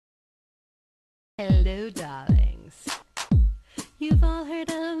Hello, darlings. You've all heard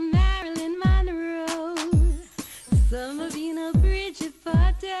of Marilyn Monroe. Some of you know Bridget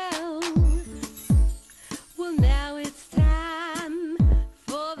Bardot. Well, now it's time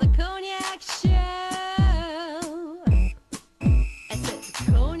for the Cognac show. I said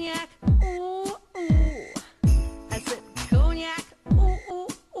Cognac, ooh, ooh. I said Cognac, ooh, ooh,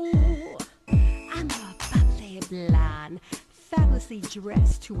 ooh. I'm a bubbly blonde, fabulously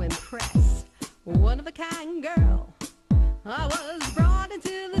dressed to impress. One of a kind girl. I was brought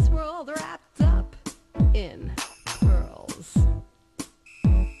into this world wrapped up in pearls.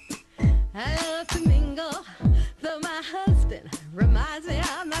 I love to mingle, though my husband reminds me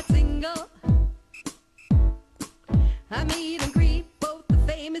I'm not single. I meet and greet both the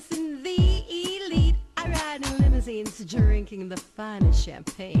famous and the elite. I ride in limousines, drinking the finest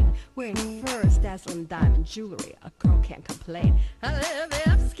champagne, wearing first dazzling diamond jewelry. A girl can't complain. I live the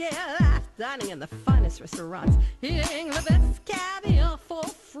upscale life, dining in the finest restaurants, eating the best caviar for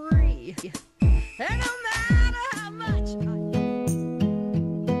free. And no matter how much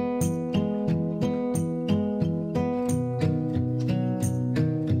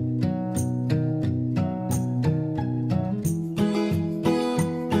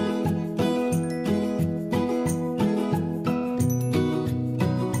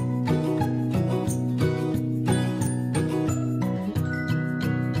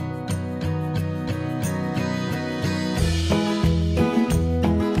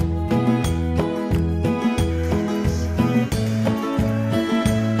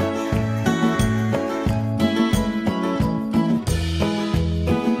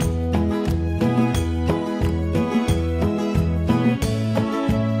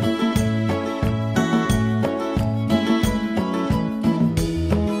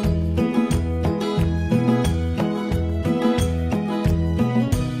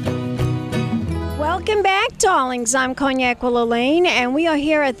darlings, I'm Cognac Wellerlane, and we are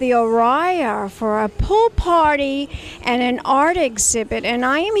here at the Oreya for a pool party and an art exhibit. And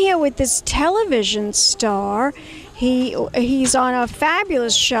I am here with this television star. He's on a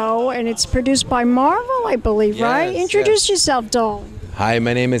fabulous show, and it's produced by Marvel, I believe, yes, right? Introduce yourself, doll. Hi,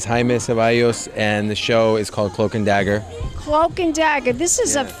 my name is Jaime Zevallos, and the show is called Cloak and Dagger. Cloak and Dagger. This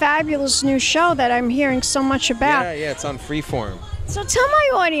is a fabulous new show that I'm hearing so much about. Yeah, it's on Freeform. So tell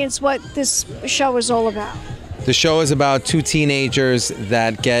my audience what this show is all about. The show is about two teenagers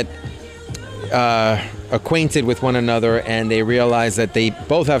that get acquainted with one another, and they realize that they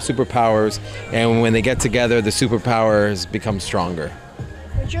both have superpowers, and when they get together, the superpowers become stronger.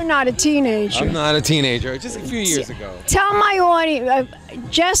 But you're not a teenager. I'm not a teenager, just a few years ago. Tell my audience,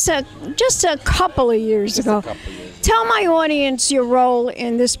 just a couple of years ago. Tell my audience your role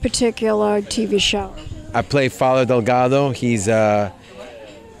in this particular TV show. I play Father Delgado. He's a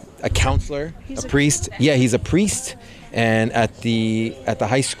counselor, a priest. Yeah, he's a priest, and at the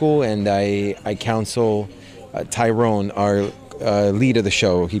high school, and I counsel Tyrone, our lead of the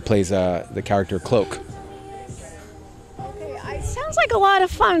show. He plays the character Cloak. Okay, it sounds like a lot of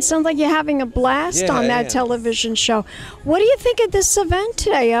fun. Sounds like you're having a blast on that television show. What do you think of this event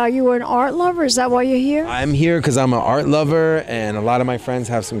today? Are you an art lover? Is that why you're here? I'm here because I'm an art lover, and a lot of my friends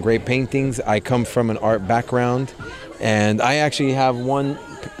have some great paintings. I come from an art background, and I actually have one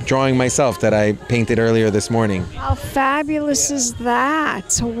drawing myself that I painted earlier this morning. How fabulous is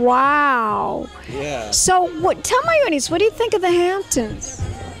that? Wow. Yeah. So tell my audience, what do you think of the Hamptons?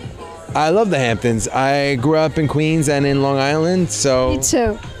 I love the Hamptons. I grew up in Queens and in Long Island, so... Me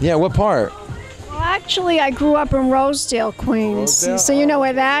too. Yeah, what part? Well, actually, I grew up in Rosedale, Queens. Rosedale? So you know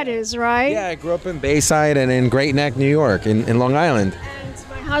where that is, right? Yeah, I grew up in Bayside and in Great Neck, New York, in Long Island. And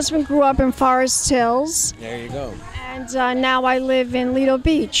my husband grew up in Forest Hills. There you go. And now I live in Lido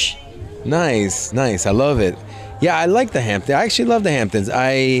Beach. Nice, nice. I love it. Yeah, I like the Hamptons. I actually love the Hamptons.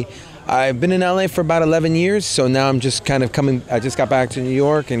 I've been in LA for about 11 years, so now I'm just kind of coming. I just got back to New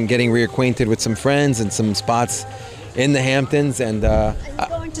York and getting reacquainted with some friends and some spots in the Hamptons. And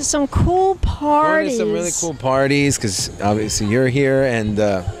going to some cool parties. Going to some really cool parties because obviously you're here, and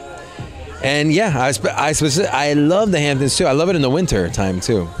yeah, I love the Hamptons too. I love it in the winter time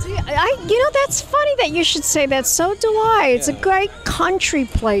too. You know, that's funny that you should say that. So do I. It's a great country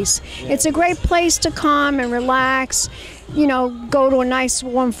place. It's a great place to come and relax. You know, go to a nice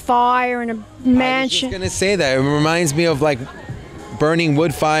warm fire in a mansion. I was just gonna say that. It reminds me of like burning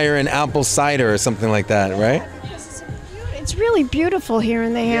wood fire and apple cider or something like that, right? It's really beautiful here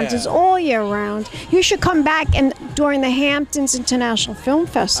in the Hamptons all year round. You should come back during the Hamptons International Film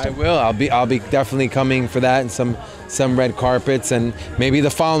Festival. I will. I'll be definitely coming for that, and some red carpets, and maybe the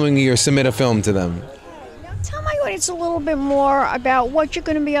following year submit a film to them. Now tell my audience a little bit more about what you're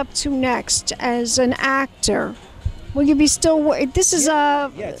going to be up to next as an actor? Will you be still? This is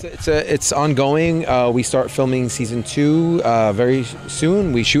it's ongoing. We start filming season 2 very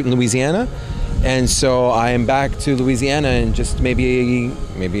soon. We shoot in Louisiana, and so I am back to Louisiana in just maybe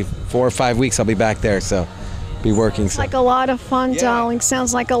 4 or 5 weeks. I'll be back there, so be working. It's like a lot of fun, darling.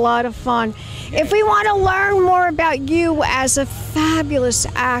 Sounds like a lot of fun. If we want to learn more about you as a fabulous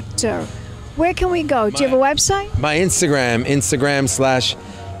actor, where can we go? Do you have a website? My Instagram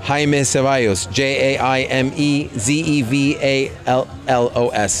 /Jaime Zevallos,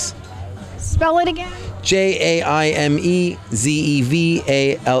 JaimeZevallos. Spell it again.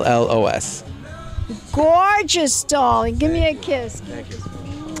 JaimeZevallos. Gorgeous, darling. Give me a kiss. Thank you.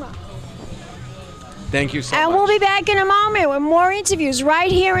 Thank you so much. And we'll be back in a moment with more interviews right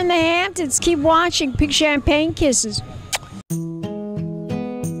here in the Hamptons. Keep watching Big Champagne Kisses.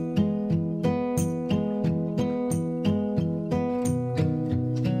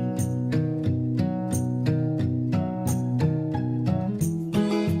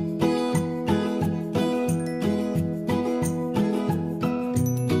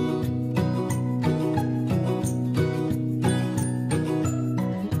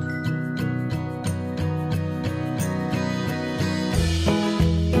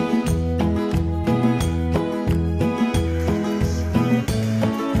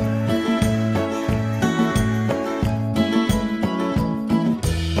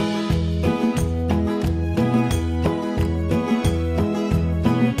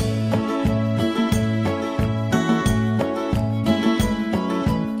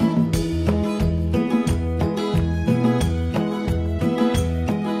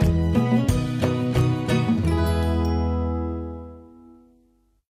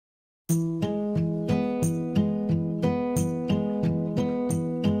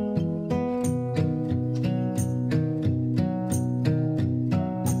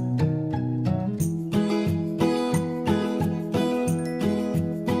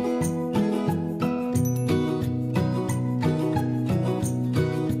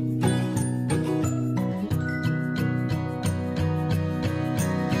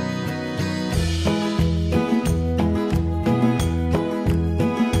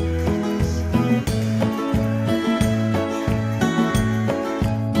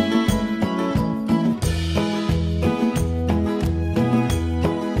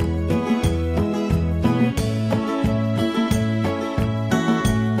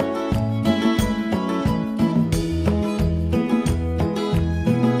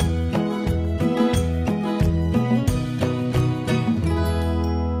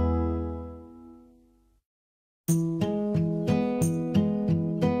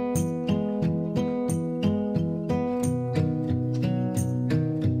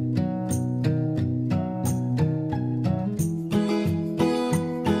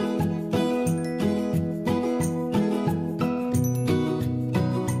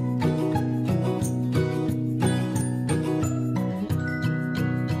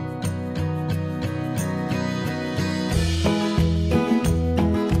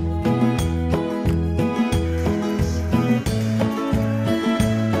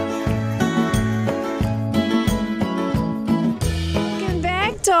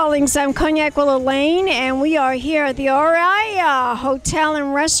 Darlings, I'm Cognac Wellerlane, and we are here at the Oreya Hotel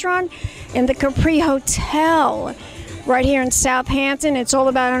and Restaurant in the Capri Hotel right here in Southampton. It's all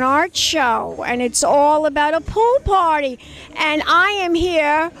about an art show, and it's all about a pool party. And I am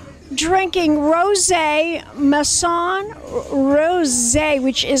here drinking Rosé Masson Rosé,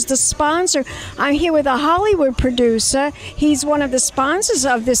 which is the sponsor. I'm here with a Hollywood producer. He's one of the sponsors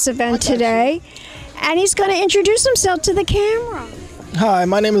of this event today, and he's going to introduce himself to the camera. Hi,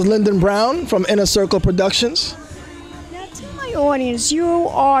 my name is Lyndon Brown from Inner Circle Productions. Now tell my audience, you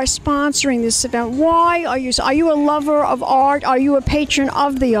are sponsoring this event. Why are you a lover of art? Are you a patron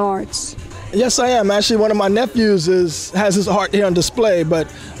of the arts? Yes, I am. Actually, one of my nephews has his art here on display, but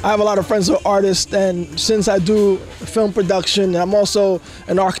I have a lot of friends who are artists, and since I do film production, I'm also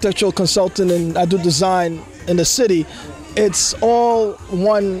an architectural consultant and I do design in the city. It's all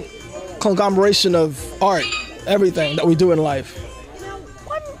one conglomeration of art, everything that we do in life.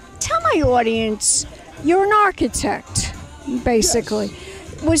 Tell my audience, you're an architect, basically.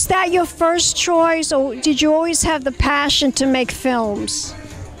 Yes. Was that your first choice, or did you always have the passion to make films?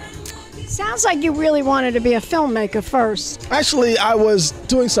 Sounds like you really wanted to be a filmmaker first. Actually, I was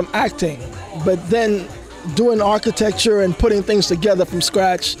doing some acting, but then doing architecture and putting things together from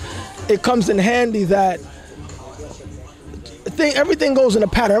scratch, it comes in handy that everything goes in a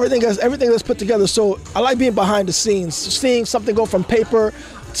pattern, everything is put together. So I like being behind the scenes, seeing something go from paper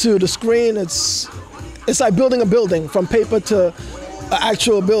to the screen. it's like building a building from paper to an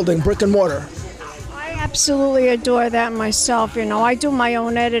actual building, brick and mortar. I absolutely adore that myself. You know, I do my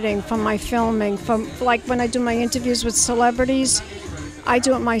own editing for my filming. From like when I do my interviews with celebrities, I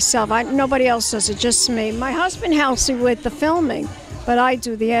do it myself. Nobody else does it, just me. My husband helps me with the filming, but I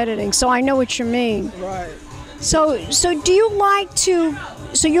do the editing, so I know what you mean. Right. So do you like to?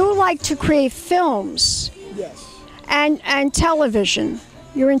 So you like to create films? Yes. And television.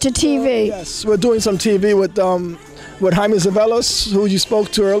 You're into TV. Yes, we're doing some TV with Jaime Zevallos, who you spoke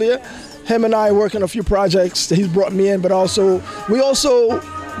to earlier. Him and I work on a few projects that he's brought me in, but we also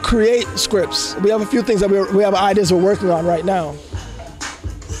create scripts. We have a few things that we have ideas we're working on right now.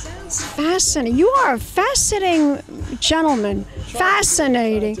 It's fascinating. You are a fascinating gentleman.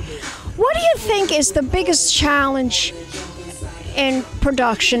 Fascinating. What do you think is the biggest challenge in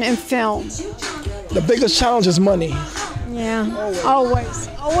production and film? The biggest challenge is money. Yeah,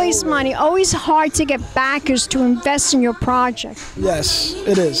 always money. Always hard to get backers to invest in your project. Yes,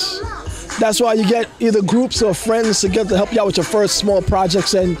 it is. That's why you get either groups or friends together to help you out with your first small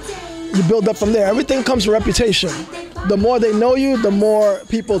projects, and you build up from there. Everything comes from reputation. The more they know you, the more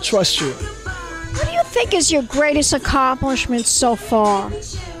people trust you. What do you think is your greatest accomplishment so far?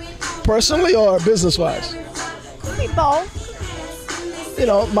 Personally or business-wise? Could be both. You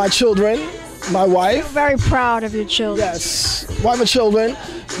know, my children, my wife. I'm very proud of your children. Yes, wife and children.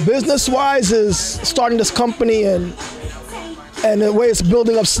 Business-wise is starting this company, and the way it's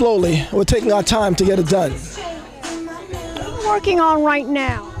building up slowly. We're taking our time to get it done. What are you working on right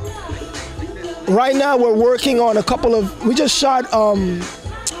now? Right now, we're working on a couple of. We just shot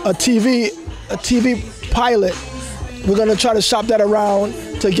a TV pilot. We're gonna try to shop that around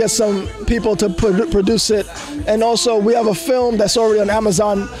to get some people to produce it, and also we have a film that's already on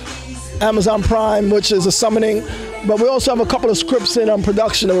Amazon Prime, which is A Summoning. But we also have a couple of scripts in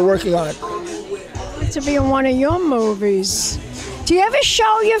production that we're working on. To be in one of your movies. Do you ever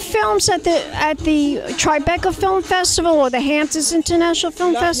show your films at the Tribeca Film Festival or the Hamptons International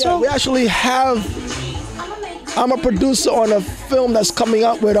Film Festival? Yeah, we actually have. I'm a producer on a film that's coming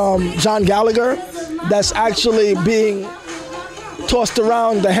up with John Gallagher. That's actually being tossed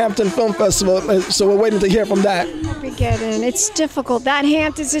around the Hampton Film Festival, so we're waiting to hear from that. We get in. It's difficult. That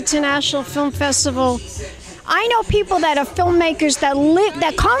Hamptons International Film Festival. I know people that are filmmakers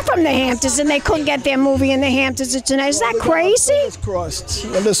that come from the Hamptons and they couldn't get their movie in the Hamptons International. Is that crazy? It's crossed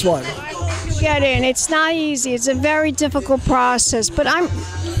on this one. Get in. It's not easy. It's a very difficult process, but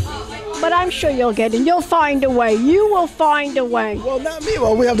I'm sure you'll get in. You'll find a way. You will find a way. Well, not me.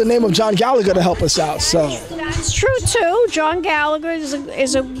 Well, we have the name of John Gallagher to help us out, so. That's true, too. John Gallagher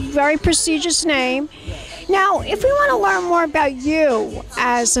is a very prestigious name. Now, if we want to learn more about you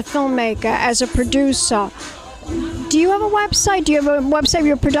as a filmmaker, as a producer, do you have a website? Do you have a website of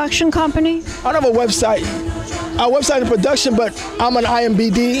your production company? I don't have a website. Our website is production, but I'm an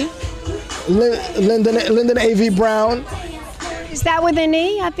IMBD, Lyndon A.V. Brown. Is that with an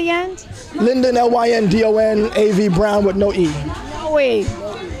E at the end? Lyndon, Lyndon A.V. Brown with no E. No E.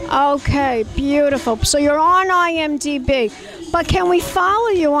 Okay, beautiful. So you're on IMDb, but can we follow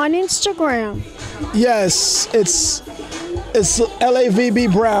you on Instagram? Yes, it's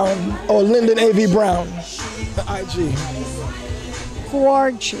LAVB Brown or Lyndon A.V. Brown, IG.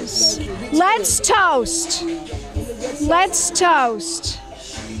 Gorgeous. Let's toast. Let's toast.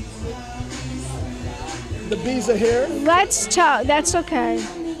 The bees are here. Let's toast. That's okay.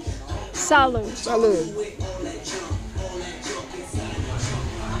 Salud. Salud.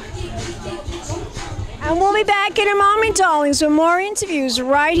 And we'll be back in a moment, darlings, with more interviews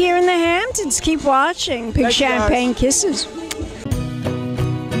right here in the Hamptons. Keep watching. Big champagne kisses.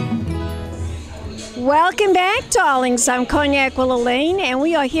 Welcome back, darlings. I'm Cognac Wellerlane, and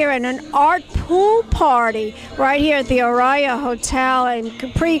we are here at an art pool party right here at the Oreya Hotel and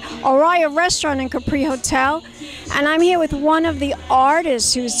Oreya Restaurant and Capri Hotel. And I'm here with one of the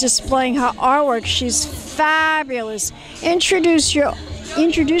artists who's displaying her artwork. She's fabulous. Introduce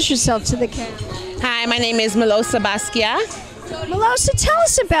yourself to the camera. Hi, my name is Melosa Basquiat. Melosa, tell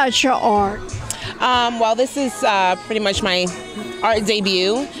us about your art. Well, this is pretty much my art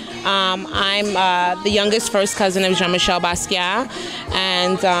debut. I'm the youngest first cousin of Jean-Michel Basquiat,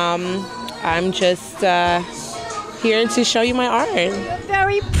 and I'm just here to show you my art. You're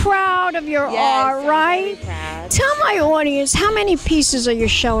very proud of your art, right? Very proud. Tell my audience, how many pieces are you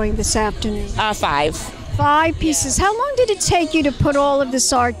showing this afternoon? 5. 5 pieces. How long did it take you to put all of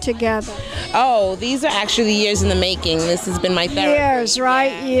this art together? Oh, these are actually years in the making. This has been my therapy. Years,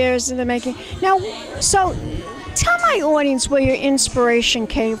 right? Yeah. Years in the making. Now, so tell my audience where your inspiration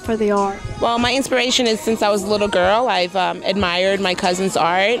came for the art. Well, my inspiration is since I was a little girl. I've admired my cousin's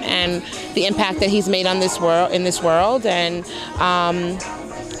art and the impact that he's made on this world, and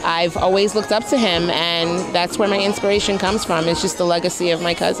I've always looked up to him, and that's where my inspiration comes from. It's just the legacy of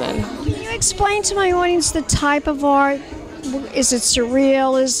my cousin. Can you explain to my audience the type of art? Is it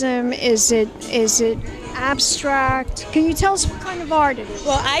surrealism? Is it abstract? Can you tell us what kind of art it is?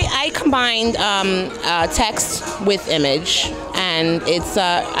 Well, I combined text with image, and it's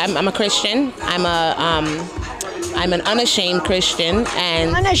I'm a Christian. I'm an unashamed Christian,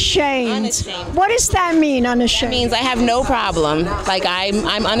 and Unashamed. What does that mean, unashamed? It means I have no problem. Like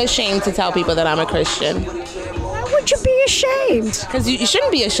I'm unashamed to tell people that I'm a Christian. Why would you be ashamed? Because you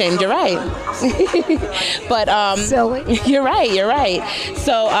shouldn't be ashamed. You're right. But Silly. You're right.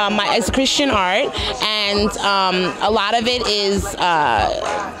 So it's Christian art, and a lot of it is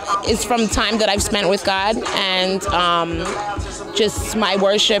from time that I've spent with God, and just my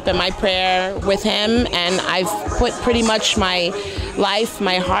worship and my prayer with Him. And I've put pretty much my life,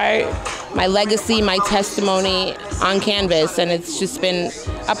 my heart, my legacy, my testimony on canvas, and it's just been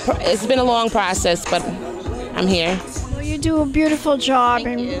a long process, but I'm here. Well, you do a beautiful job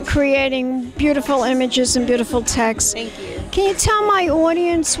in creating beautiful images and beautiful text. Thank you. Can you tell my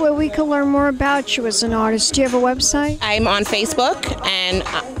audience where we can learn more about you as an artist? Do you have a website? I'm on Facebook and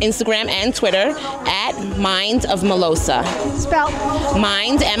Instagram and Twitter at Mind of Melosa. Spell.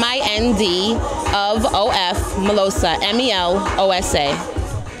 Mind, M-I-N-D, of O-F, Melosa, M-E-L-O-S-A.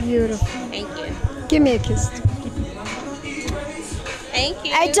 Beautiful. Thank you. Give me a kiss. Thank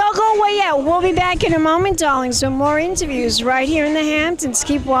you. Hey, don't go away yet. We'll be back in a moment, darlings, with more interviews right here in the Hamptons.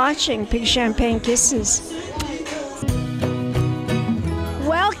 Keep watching. Big Champagne Kisses.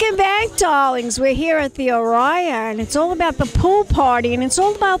 Welcome back, darlings. We're here at the Oreya, and it's all about the pool party, and it's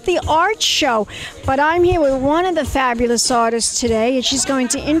all about the art show. But I'm here with one of the fabulous artists today, and she's going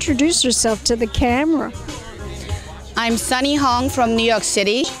to introduce herself to the camera. I'm Sunny Hong from New York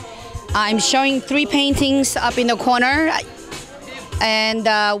City. I'm showing 3 paintings up in the corner, and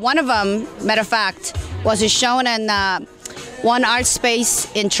one of them, matter of fact, was shown in one art space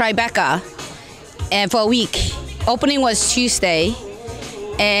in Tribeca, and for a week. Opening was Tuesday.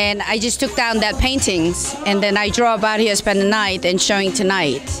 And I just took down that paintings, and then I drove about here, spend the night, and showing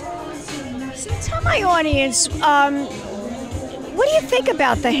tonight. So tell my audience, what do you think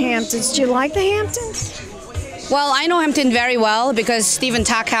about the Hamptons? Do you like the Hamptons? Well, I know Hampton very well because Stephen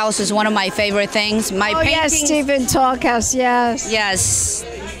Talkhouse is one of my favorite things. My yes, Stephen Talkhouse, yes. Yes.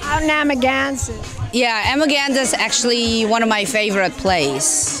 Out in Amagansett. Yeah, Amagansett is actually one of my favorite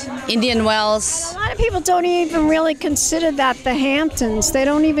places. Indian Wells. A lot of people don't even really consider that the Hamptons. They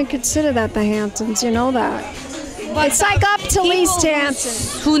don't even consider that the Hamptons, you know that. But it's like up to East Hampton.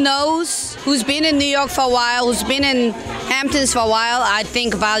 Who knows, who's been in New York for a while, who's been in Hamptons for a while, I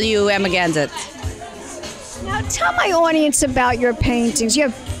think value Amagansett. Now tell my audience about your paintings. You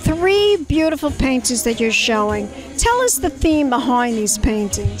have 3 beautiful paintings that you're showing. Tell us the theme behind these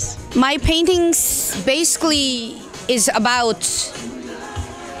paintings. My paintings basically is about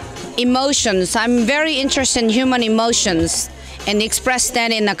emotions. I'm very interested in human emotions and express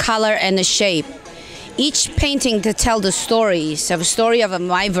that in the color and the shape. Each painting to tell the stories of a story of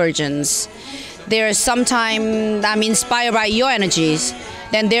my virgins. There's sometimes I'm inspired by your energies.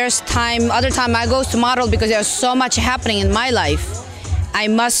 Then there's other time I go to model because there's so much happening in my life. I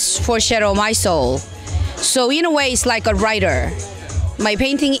must foreshadow my soul. So in a way, it's like a writer. My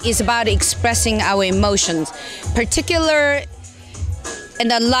painting is about expressing our emotions, particular in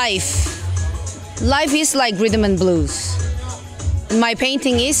the life. Life is like rhythm and blues. And my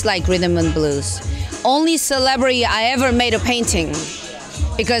painting is like rhythm and blues. Only celebrity I ever made a painting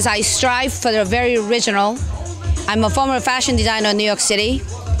because I strive for the very original. I'm a former fashion designer in New York City,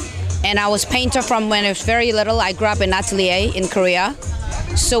 and I was painter from when I was very little. I grew up in atelier in Korea.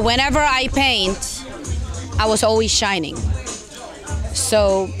 So whenever I paint, I was always shining.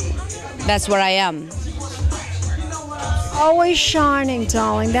 So that's where I am. Always shining,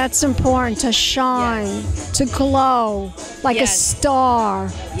 darling. That's important, to shine, yes. To glow like yes. a star.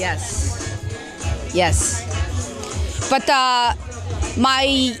 Yes. Yes. But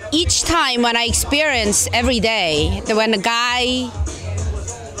each time when I experience every day, when a guy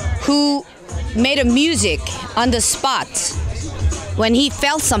who made a music on the spot, when he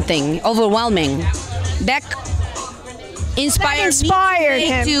felt something overwhelming, that inspired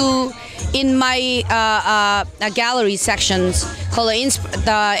him to in my gallery sections called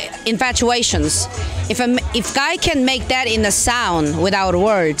the infatuations. If guy can make that in a sound without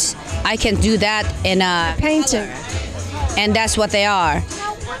words, I can do that in a painting. And that's what they are.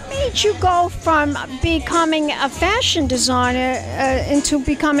 What made you go from becoming a fashion designer into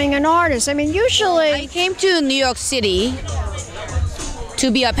becoming an artist? I mean, usually... I came to New York City to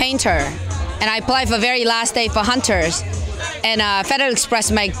be a painter, and I applied for very last day for Hunters, and Federal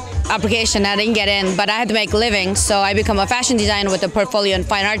Express my application. I didn't get in, but I had to make a living, so I become a fashion designer with a portfolio and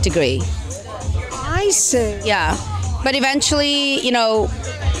fine art degree. I see. Yeah, but eventually, you know,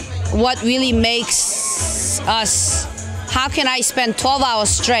 what really makes us, how can I spend 12 hours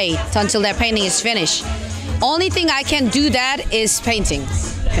straight until their painting is finished? Only thing I can do that is painting.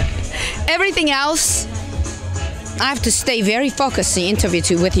 Everything else, I have to stay very focused in the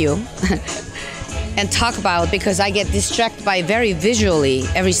interview with you and talk about, because I get distracted by very visually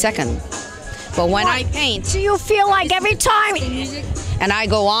every second. But when I paint... Do you feel like every time... And I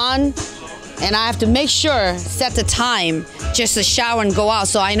go on, and I have to make sure, set the time, just to shower and go out,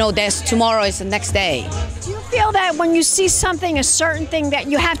 so I know that tomorrow is the next day. Do you feel that when you see something, a certain thing, that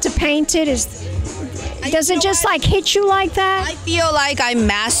you have to paint it? Does it just like hit you like that? I feel like I'm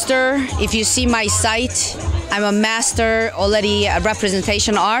master. If you see my site, I'm a master already at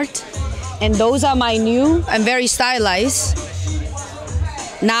representation art. And those are my new, I'm very stylized.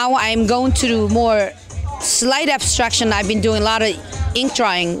 Now I'm going to do more slight abstraction. I've been doing a lot of ink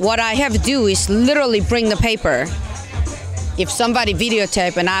drawing. What I have to do is literally bring the paper. If somebody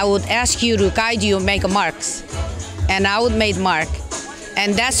videotape, and I would ask you to guide you and make a marks. And I would make mark.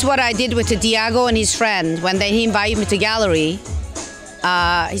 And that's what I did with Diego and his friend. When he invited me to gallery,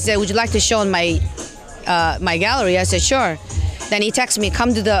 he said, would you like to show in my gallery? I said, sure. Then he texted me,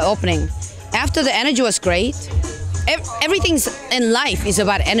 come to the opening. After the energy was great, everything in life is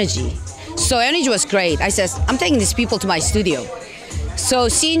about energy. So energy was great. I said, I'm taking these people to my studio. So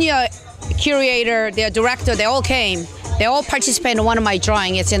senior curator, their director, they all came. They all participated in one of my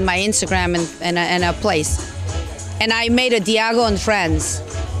drawings. It's in my Instagram and a place. And I made a Diego and Friends.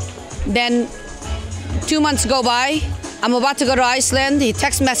 Then 2 months go by. I'm about to go to Iceland. The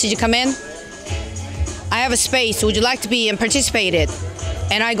text message come in. I have a space. Would you like to be and participate in it?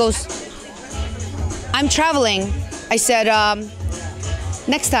 And I goes, I'm traveling. I said,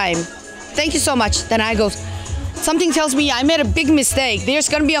 next time. Thank you so much. Then I goes, something tells me I made a big mistake. There's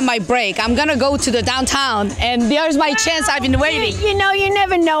gonna be on my break. I'm gonna go to the downtown, and there's my chance. I've been waiting. You know, you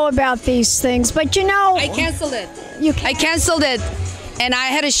never know about these things, but you know. I canceled it. I canceled it, and I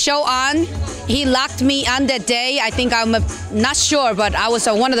had a show on. He locked me on that day. I think I'm not sure, but I was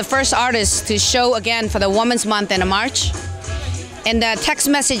one of the first artists to show again for the Women's Month in March. And the text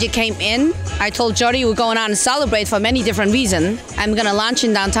message came in. I told Jody we're going on to celebrate for many different reasons. I'm gonna launch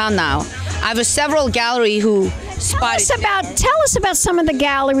in downtown now. I have several galleries who spotted. Tell us about some of the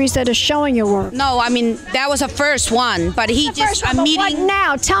galleries that are showing your work. No, I mean that was the first one, but he just a meeting. What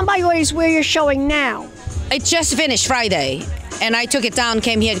now? Tell me where you're showing now. It just finished Friday, and I took it down,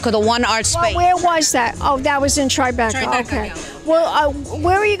 came here to the One Art Space. Well, where was that? Oh, that was in Tribeca. Okay. Yeah. Well,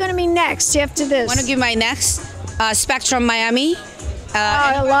 where are you going to be next after this? I want to give my next Spectrum Miami.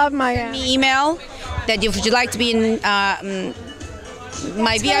 I love Miami. Email that if you'd like to be in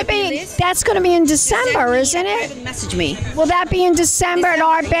my VIP list. That's going to be in December, isn't it? Message me. Will that be in December at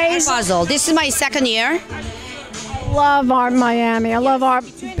Art Base? Puzzle. This is my second year. Love Art Miami. I love Art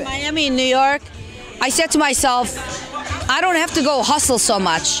Miami in New York. I said to myself, I don't have to go hustle so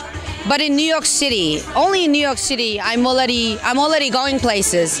much. But in New York City, only in New York City, I'm already going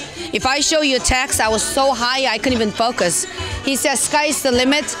places. If I show you a text, I was so high I couldn't even focus. He says, sky's the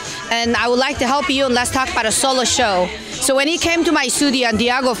limit, and I would like to help you, and let's talk about a solo show. So when he came to my studio, and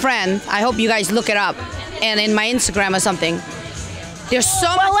Diego Friend, I hope you guys look it up, and in my Instagram or something. There's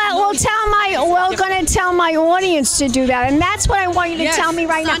so much. We're going to tell my audience to do that, and that's what I want you to tell me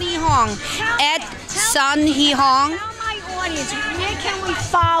right Sunhe Hong. At Sunhe Hong. Tell my audience, where can we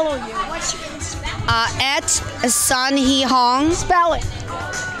follow you? What's your Instagram? At Sunhe Hong. Spell it.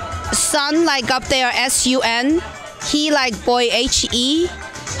 Sun like up there, S-U-N. He like boy, H-E.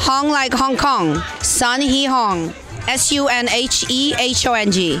 Hong like Hong Kong. Sunhe Hong.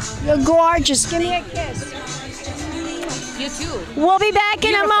 S-U-N-H-E-H-O-N-G. You're gorgeous. Give me a kiss. You too. We'll be back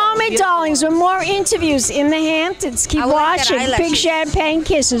in a moment, darlings, with more interviews in the Hamptons. Keep watching. Big champagne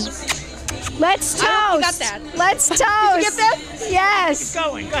kisses. Let's toast. I got that. Let's toast. Did you get that? Yes. Keep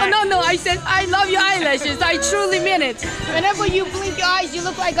going. Go ahead. Oh, no. I said, I love your eyelashes. I truly mean it. Whenever you blink your eyes, you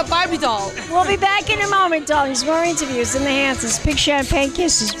look like a Barbie doll. We'll be back in a moment, darlings. More interviews in the Hamptons. Big champagne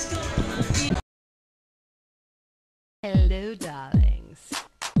kisses. Hello, darlings.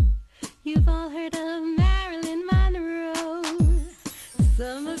 You've all heard of Marilyn Monroe.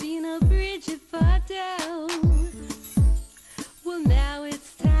 Some of you know Bridget Bardot. Well, now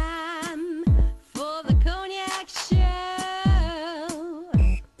it's time for the Cognac show.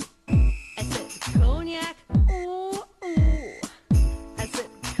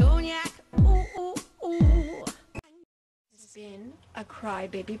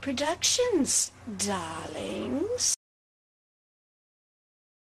 Crybaby Productions, darlings.